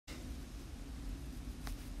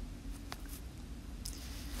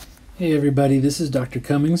Hey everybody, this is Dr.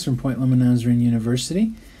 Cummings from Point Loma Nazarene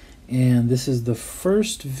University, and this is the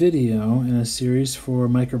first video in a series for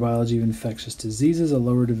Microbiology of Infectious Diseases, a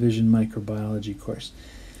lower division microbiology course.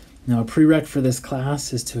 Now, a prereq for this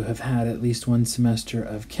class is to have had at least one semester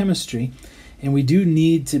of chemistry, and we do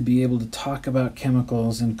need to be able to talk about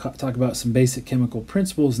chemicals and talk about some basic chemical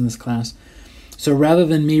principles in this class. So rather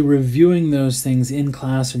than me reviewing those things in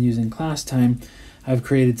class and using class time, I've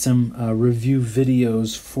created some review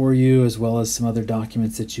videos for you, as well as some other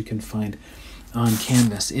documents that you can find on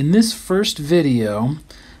Canvas. In this first video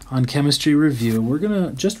on chemistry review, we're going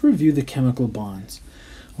to just review the chemical bonds.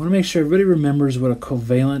 I want to make sure everybody remembers what a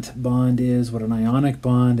covalent bond is, what an ionic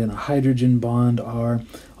bond and a hydrogen bond are.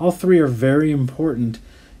 All three are very important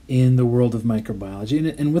in the world of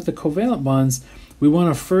microbiology. And with the covalent bonds, we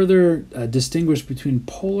want to further distinguish between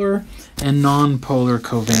polar and non-polar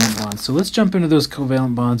covalent bonds. So let's jump into those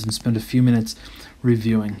covalent bonds and spend a few minutes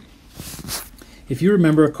reviewing. If you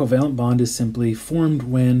remember, a covalent bond is simply formed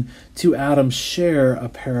when two atoms share a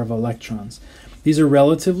pair of electrons. These are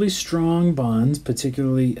relatively strong bonds,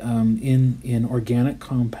 particularly in organic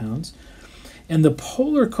compounds. And the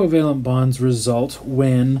polar covalent bonds result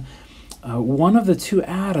when one of the two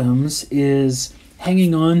atoms is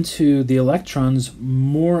hanging on to the electrons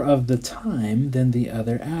more of the time than the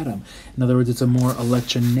other atom. In other words, it's a more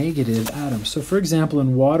electronegative atom. So for example,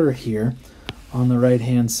 in water here on the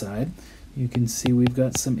right-hand side, you can see we've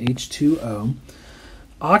got some H2O.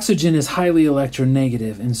 Oxygen is highly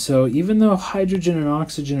electronegative, and so even though hydrogen and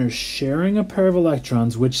oxygen are sharing a pair of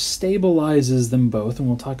electrons, which stabilizes them both, and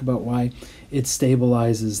we'll talk about why it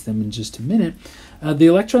stabilizes them in just a minute, the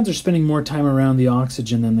electrons are spending more time around the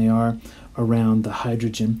oxygen than they are around the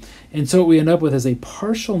hydrogen. And so what we end up with is a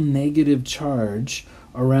partial negative charge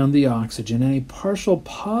around the oxygen and a partial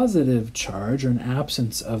positive charge, or an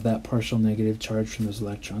absence of that partial negative charge from those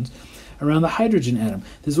electrons, around the hydrogen atom.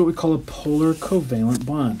 This is what we call a polar covalent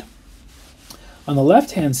bond. On the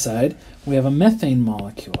left-hand side, we have a methane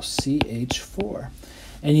molecule, CH4.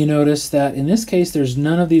 And you notice that in this case, there's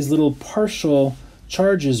none of these little partial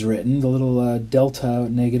charges written, the little delta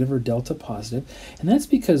negative or delta positive, and that's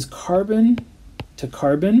because carbon to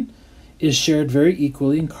carbon is shared very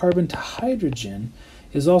equally, and carbon to hydrogen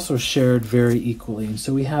is also shared very equally. And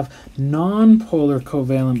so we have non-polar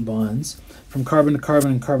covalent bonds from carbon to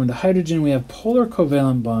carbon and carbon to hydrogen. We have polar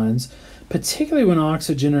covalent bonds, particularly when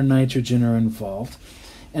oxygen or nitrogen are involved.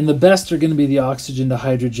 And the best are going to be the oxygen to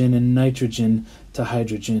hydrogen and nitrogen to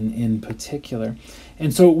hydrogen in particular.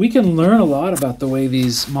 And so we can learn a lot about the way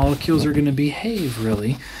these molecules are going to behave,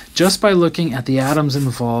 really, just by looking at the atoms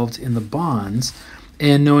involved in the bonds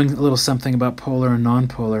and knowing a little something about polar and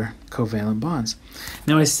nonpolar covalent bonds.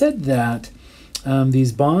 Now, I said that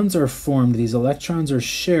these bonds are formed, these electrons are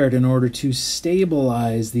shared in order to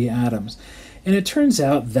stabilize the atoms. And it turns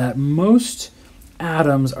out that most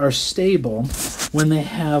atoms are stable when they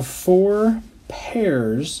have 4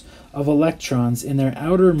 pairs of electrons in their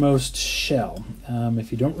outermost shell.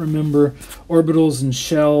 If you don't remember orbitals and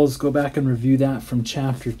shells, go back and review that from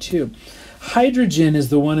chapter 2. Hydrogen is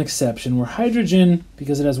the one exception, where hydrogen,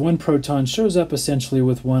 because it has 1 proton, shows up essentially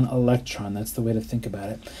with 1 electron. That's the way to think about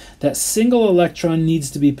it. That single electron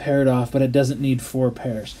needs to be paired off, but it doesn't need 4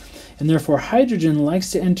 pairs. And therefore, hydrogen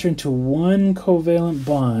likes to enter into one covalent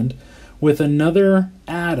bond with another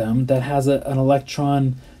atom that has an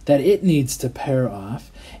electron that it needs to pair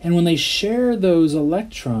off. And when they share those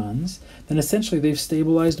electrons, then essentially they've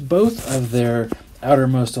stabilized both of their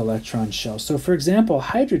outermost electron shells. So for example,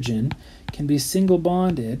 hydrogen can be single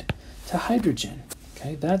bonded to hydrogen.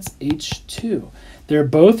 Okay, that's H2. They're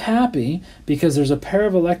both happy because there's a pair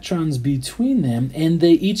of electrons between them, and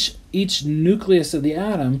they each nucleus of the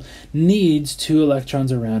atom needs 2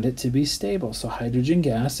 electrons around it to be stable. So hydrogen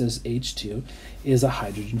gas, as H2, is a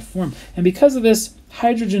hydrogen form. And because of this,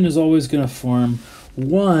 hydrogen is always going to form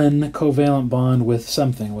one covalent bond with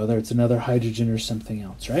something, whether it's another hydrogen or something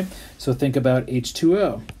else, right? So think about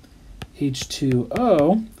H2O.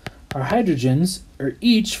 H2O, our hydrogens are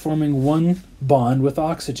each forming 1 bond with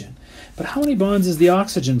oxygen. But how many bonds is the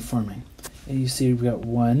oxygen forming? And you see we've got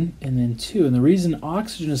 1 and then 2. And the reason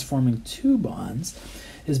oxygen is forming 2 bonds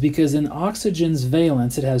is because in oxygen's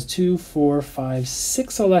valence, it has 2, 4, 5,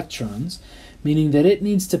 6 electrons, meaning that it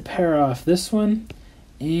needs to pair off this one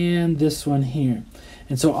and this one here.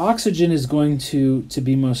 And so oxygen is going to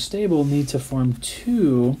be most stable, need to form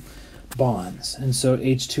 2 bonds. And so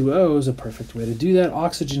H2O is a perfect way to do that.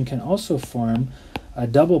 Oxygen can also form a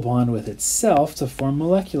double bond with itself to form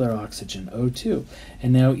molecular oxygen, O2.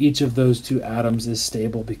 And now each of those 2 atoms is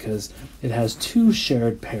stable because it has 2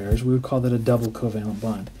 shared pairs. We would call that a double covalent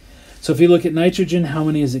bond. So if you look at nitrogen, how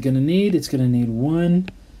many is it going to need? It's going to need 1,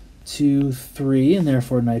 2, 3, and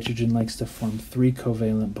therefore nitrogen likes to form 3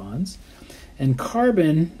 covalent bonds. And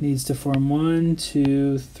carbon needs to form 1,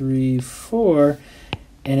 2, 3, 4,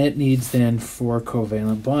 and it needs then 4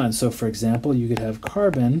 covalent bonds. So for example, you could have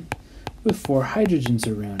carbon with 4 hydrogens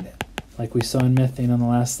around it, like we saw in methane on the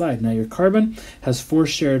last slide. Now your carbon has 4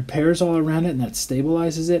 shared pairs all around it, and that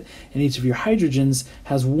stabilizes it, and each of your hydrogens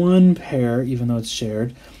has 1 pair, even though it's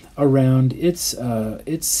shared, around its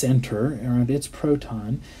center, around its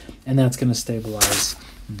proton, and that's going to stabilize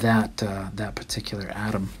that particular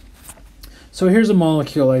atom. So here's a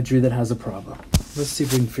molecule I drew that has a problem. Let's see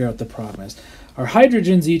if we can figure out what the problem is. Our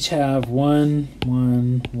hydrogens each have 1,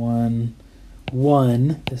 1, 1,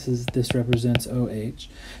 1. This represents OH.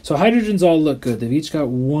 So hydrogens all look good. They've each got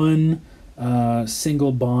 1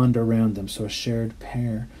 single bond around them, so a shared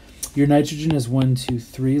pair. Your nitrogen is 1, 2,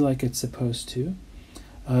 3 like it's supposed to.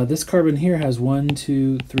 This carbon here has 1,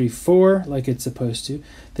 2, 3, 4 like it's supposed to.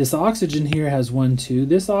 This oxygen here has 1, 2.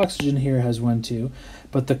 This oxygen here has 1, 2.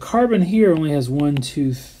 But the carbon here only has 1,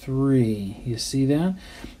 2, 3. You see that?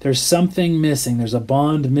 There's something missing. There's a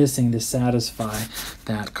bond missing to satisfy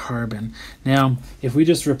that carbon. Now, if we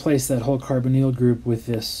just replace that whole carbonyl group with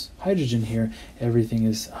this hydrogen here, everything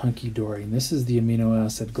is hunky-dory. And this is the amino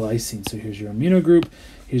acid glycine. So here's your amino group.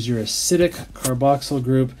 Here's your acidic carboxyl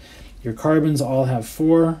group. Your carbons all have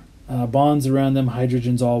 4 bonds around them,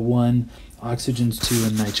 hydrogens all 1, oxygens 2,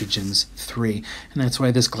 and nitrogens 3. And that's why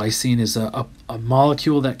this glycine is a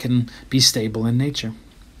molecule that can be stable in nature.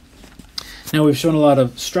 Now we've shown a lot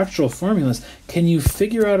of structural formulas. Can you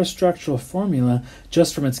figure out a structural formula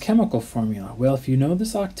just from its chemical formula? Well, if you know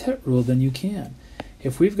this octet rule, then you can.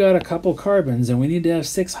 If we've got a couple carbons and we need to have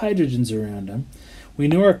 6 hydrogens around them, we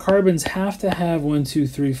know our carbons have to have 1, 2,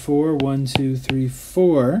 3, 4, 1, 2, 3,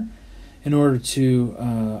 4 in order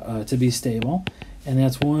to be stable. And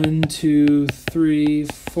that's 1, 2, 3,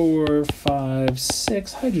 4, 5,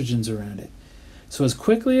 6 hydrogens around it. So as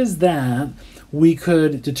quickly as that, we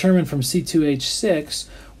could determine from C2H6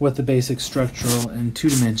 what the basic structural and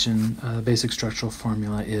 2-dimension basic structural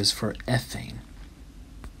formula is for ethane.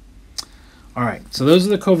 All right, so those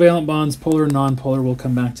are the covalent bonds, polar and nonpolar. We'll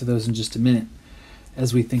come back to those in just a minute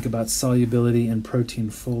as we think about solubility and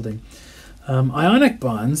protein folding. Ionic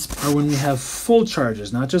bonds are when we have full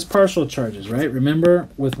charges, not just partial charges, right? Remember,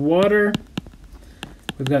 with water,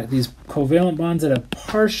 we've got these covalent bonds that have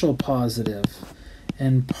partial positive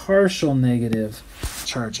and partial negative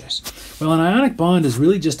charges. Well, an ionic bond is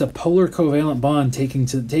really just a polar covalent bond taken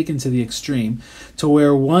to the extreme, to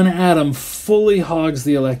where one atom fully hogs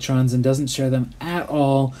the electrons and doesn't share them at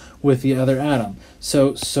all with the other atom.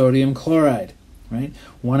 So sodium chloride. Right?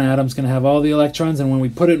 One atom's going to have all the electrons, and when we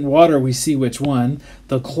put it in water, we see which one.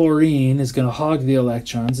 The chlorine is going to hog the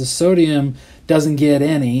electrons. The sodium doesn't get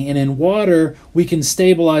any, and in water, we can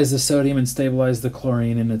stabilize the sodium and stabilize the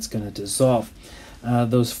chlorine, and it's going to dissolve.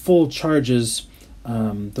 Those full charges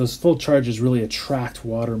really attract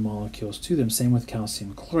water molecules to them. Same with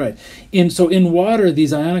calcium chloride. So in water,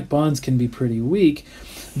 these ionic bonds can be pretty weak,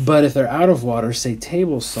 but if they're out of water, say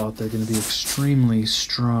table salt, they're going to be extremely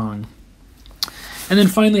strong. And then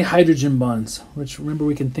finally, hydrogen bonds, which remember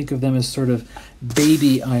we can think of them as sort of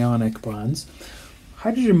baby ionic bonds.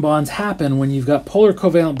 Hydrogen bonds happen when you've got polar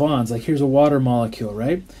covalent bonds, like here's a water molecule,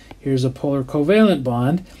 right? Here's a polar covalent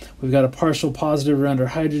bond. We've got a partial positive around our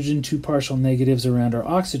hydrogen, 2 partial negatives around our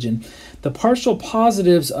oxygen. The partial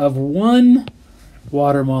positives of one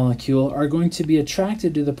water molecule are going to be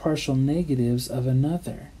attracted to the partial negatives of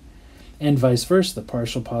another. And vice versa, the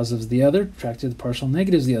partial positives of the other attracted to the partial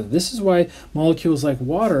negatives of the other. This is why molecules like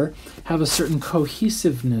water have a certain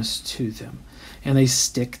cohesiveness to them, and they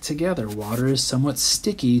stick together. Water is somewhat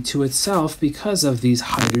sticky to itself because of these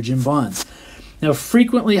hydrogen bonds. Now,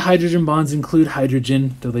 frequently hydrogen bonds include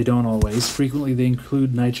hydrogen, though they don't always. Frequently they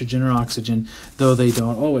include nitrogen or oxygen, though they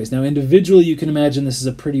don't always. Now, individually you can imagine this is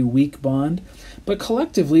a pretty weak bond, but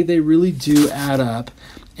collectively they really do add up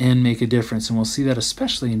and make a difference, and we'll see that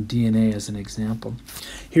especially in DNA as an example.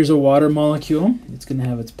 Here's a water molecule. It's going to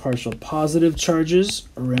have its partial positive charges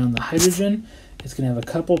around the hydrogen. It's going to have a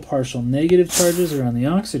couple partial negative charges around the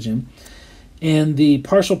oxygen, and the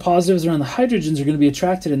partial positives around the hydrogens are going to be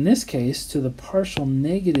attracted in this case to the partial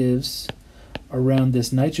negatives around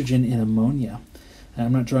this nitrogen in ammonia. And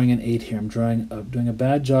I'm not drawing an 8 here. I'm doing a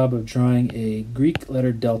bad job of drawing a Greek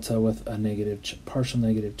letter delta with a partial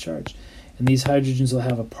negative charge. And these hydrogens will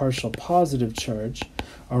have a partial positive charge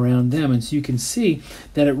around them. And so you can see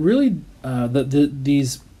that it really,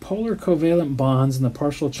 these polar covalent bonds and the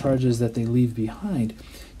partial charges that they leave behind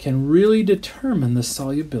can really determine the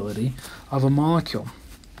solubility of a molecule.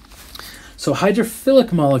 So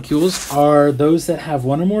hydrophilic molecules are those that have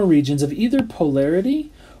one or more regions of either polarity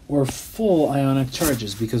or full ionic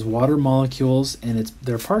charges, because water molecules and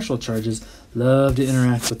their partial charges love to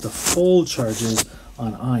interact with the full charges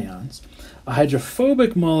on ions. A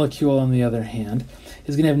hydrophobic molecule, on the other hand,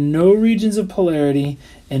 is going to have no regions of polarity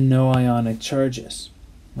and no ionic charges,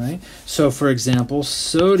 right? So, for example,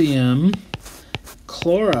 sodium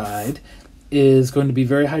chloride is going to be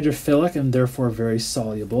very hydrophilic and therefore very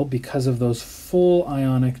soluble because of those full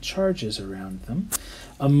ionic charges around them.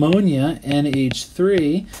 Ammonia,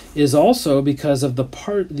 NH3, is also because of the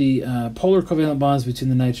polar covalent bonds between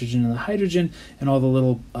the nitrogen and the hydrogen and all the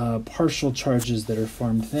little partial charges that are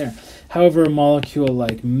formed there. However, a molecule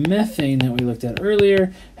like methane that we looked at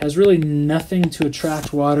earlier has really nothing to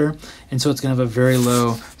attract water, and so it's going to have a very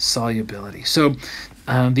low solubility. So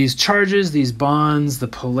these charges, these bonds, the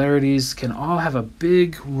polarities can all have a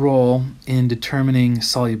big role in determining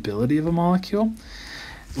solubility of a molecule.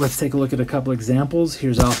 Let's take a look at a couple examples.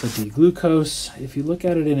 Here's alpha-D-glucose. If you look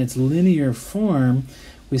at it in its linear form,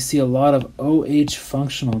 we see a lot of OH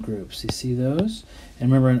functional groups. You see those? And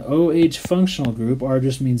remember, an OH functional group, R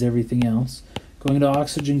just means everything else, going to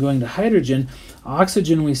oxygen, going to hydrogen.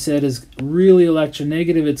 Oxygen, we said, is really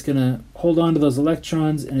electronegative. It's going to hold on to those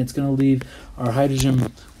electrons, and it's going to leave our hydrogen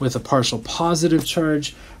with a partial positive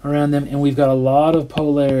charge around them. And we've got a lot of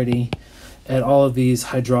polarity at all of these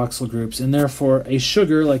hydroxyl groups, and therefore a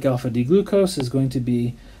sugar like alpha-D-glucose is going to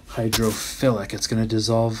be hydrophilic. It's going to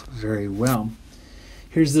dissolve very well.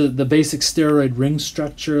 Here's the basic steroid ring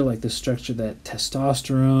structure, like the structure that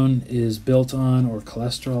testosterone is built on or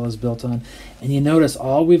cholesterol is built on. And you notice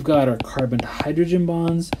all we've got are carbon to hydrogen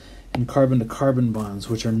bonds and carbon to carbon bonds,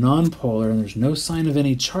 which are nonpolar, and there's no sign of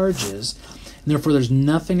any charges. And therefore, there's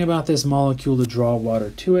nothing about this molecule to draw water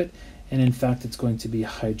to it. And in fact, it's going to be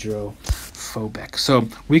hydrophobic. So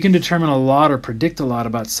we can determine a lot or predict a lot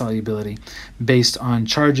about solubility based on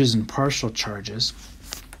charges and partial charges.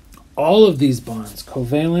 All of these bonds,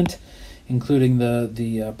 covalent, including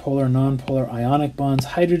the polar, nonpolar, ionic bonds,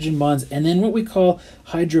 hydrogen bonds, and then what we call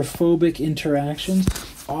hydrophobic interactions,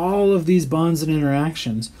 all of these bonds and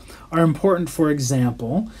interactions are important, for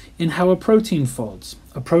example, in how a protein folds.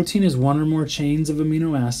 A protein is one or more chains of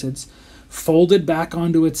amino acids folded back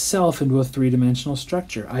onto itself into a three-dimensional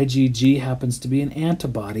structure. IgG happens to be an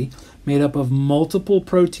antibody made up of multiple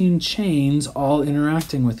protein chains all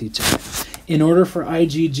interacting with each other. In order for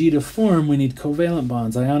IgG to form, we need covalent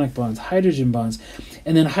bonds, ionic bonds, hydrogen bonds,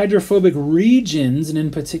 and then hydrophobic regions, and in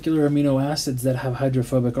particular amino acids that have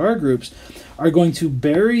hydrophobic R groups, are going to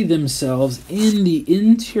bury themselves in the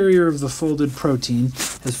interior of the folded protein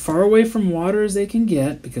as far away from water as they can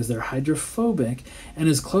get because they're hydrophobic, and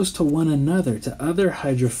as close to one another, to other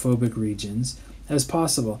hydrophobic regions as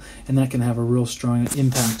possible. And that can have a real strong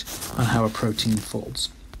impact on how a protein folds.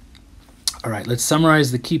 All right, let's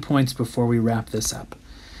summarize the key points before we wrap this up.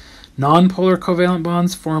 Nonpolar covalent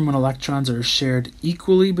bonds form when electrons are shared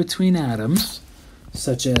equally between atoms,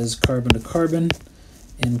 such as carbon to carbon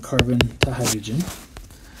and carbon to hydrogen.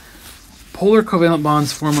 Polar covalent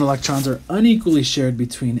bonds form when electrons are unequally shared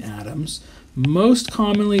between atoms, most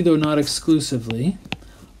commonly, though not exclusively,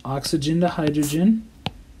 oxygen to hydrogen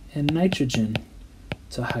and nitrogen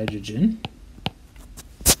to hydrogen.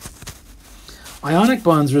 Ionic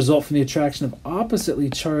bonds result from the attraction of oppositely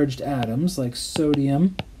charged atoms like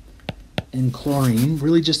sodium and chlorine,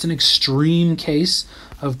 really just an extreme case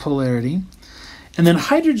of polarity. And then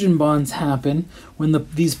hydrogen bonds happen when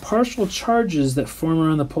these partial charges that form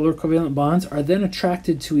around the polar covalent bonds are then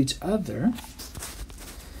attracted to each other.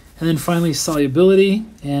 And then finally, solubility,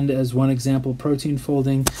 and as one example, protein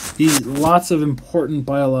folding. These lots of important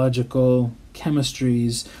biological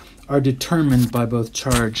chemistries are determined by both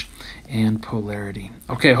charge and polarity.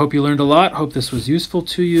 Okay, I hope you learned a lot. Hope this was useful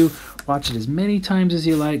to you. Watch it as many times as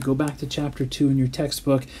you like. Go back to Chapter 2 in your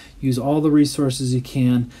textbook. Use all the resources you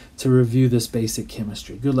can to review this basic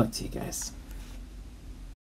chemistry. Good luck to you guys.